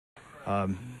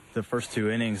The first 2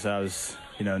 innings, I was,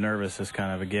 nervous as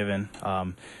kind of a given,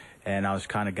 and I was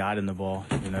kind of guiding the ball,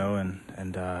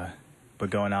 but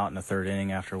going out in the 3rd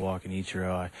inning after walking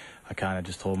Ichiro, I kind of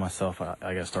just told myself I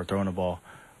got to start throwing the ball,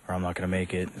 or I'm not going to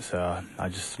make it. So I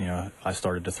just, I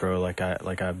started to throw like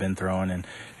I've been throwing,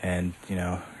 and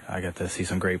I got to see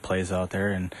some great plays out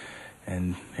there,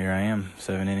 and here I am,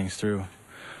 7 innings through.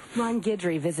 Ron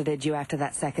Guidry visited you after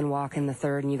that second walk in the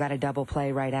 3rd, and you got a double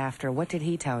play right after. What did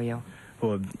he tell you?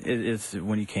 Well, it's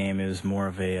when he came, it was more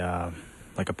of a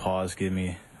like a pause. Give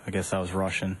me, I guess I was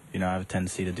rushing. I have a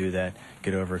tendency to do that,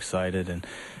 get overexcited, and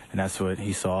that's what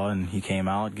he saw. And he came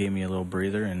out, gave me a little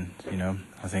breather, and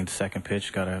I think the second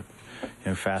pitch got a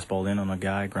fastball in on a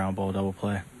guy, ground ball, double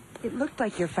play. It looked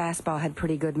like your fastball had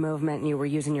pretty good movement, and you were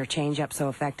using your changeup so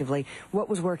effectively. What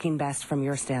was working best from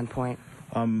your standpoint?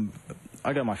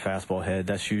 I got my fastball head.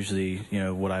 That's usually,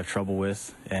 what I have trouble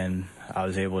with, and I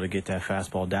was able to get that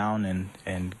fastball down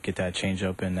and get that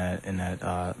changeup in that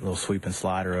little sweeping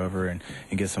slider over and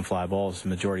get some fly balls. The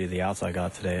majority of the outs I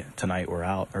got tonight were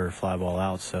out, or fly ball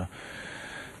outs, so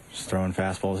just throwing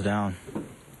fastballs down.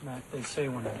 Matt, they say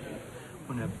when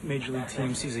a major league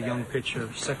team sees a young pitcher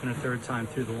 2nd or 3rd time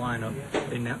through the lineup,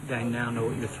 they now know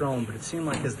what you're throwing, but it seemed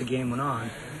like as the game went on,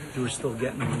 you were still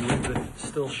getting them. You could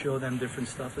still show them different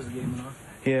stuff as the game went on?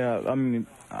 Yeah,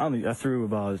 I threw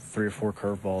about 3 or 4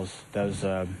 curveballs. That was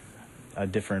a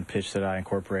different pitch that I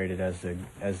incorporated as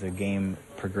the game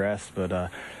progressed. But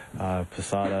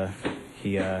Posada,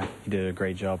 he did a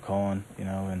great job calling,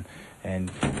 and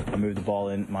I moved the ball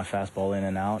in, my fastball in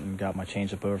and out, and got my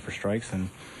changeup over for strikes. And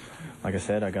like I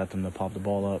said, I got them to pop the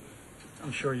ball up.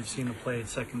 I'm sure you've seen the play at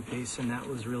second base, and that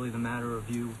was really the matter of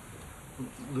you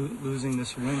losing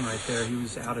this win right there. He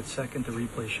was out at second. The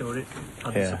replay showed it. How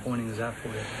disappointing is that for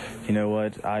you? You know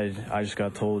what? I just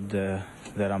got told that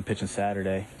I'm pitching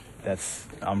Saturday.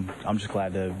 I'm just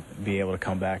glad to be able to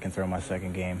come back and throw my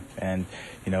second game. And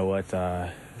you know what?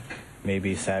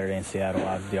 Maybe Saturday in Seattle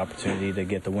I have the opportunity to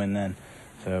get the win then.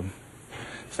 So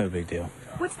it's no big deal.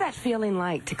 What's that feeling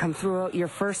like to come through your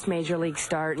first major league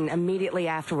start and immediately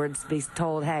afterwards be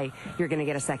told, hey, you're going to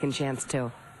get a second chance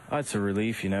too? It's a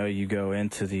relief, You go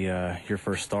into your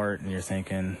first start and you're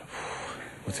thinking,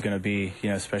 what's it going to be?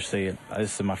 Especially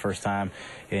this is my first time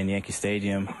in Yankee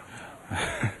Stadium.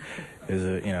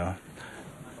 It's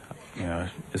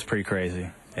pretty crazy,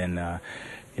 and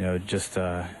just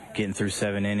getting through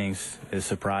 7 innings is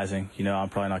surprising. I'm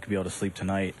probably not going to be able to sleep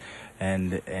tonight,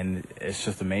 and it's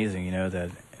just amazing, that,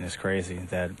 and it's crazy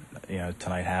that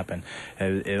tonight happened.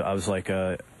 I was like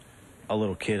a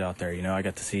little kid out there, I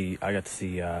got to see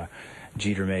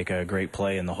Jeter make a great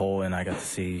play in the hole, and I got to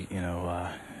see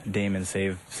Damon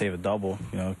save a double,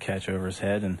 catch over his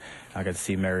head, and I got to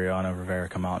see Mariano Rivera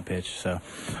come out and pitch. So,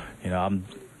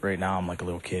 right now I'm like a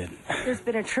little kid. There's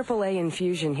been a AAA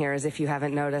infusion here, as if you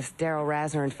haven't noticed. Darryl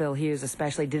Rasner and Phil Hughes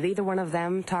especially. Did either one of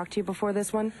them talk to you before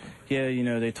this one? Yeah,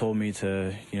 they told me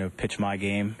to pitch my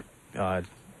game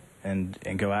and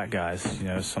go at guys.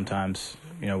 Sometimes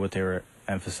what they were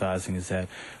emphasizing is that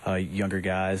younger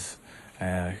guys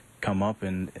come up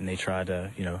and they try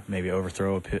to maybe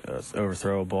overthrow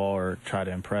a ball or try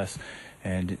to impress,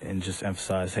 and just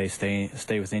emphasize, hey,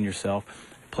 stay within yourself,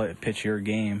 pitch your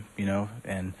game,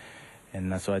 and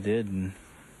that's what I did, and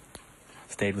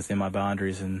stayed within my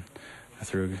boundaries, and I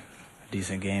threw a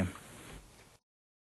decent game.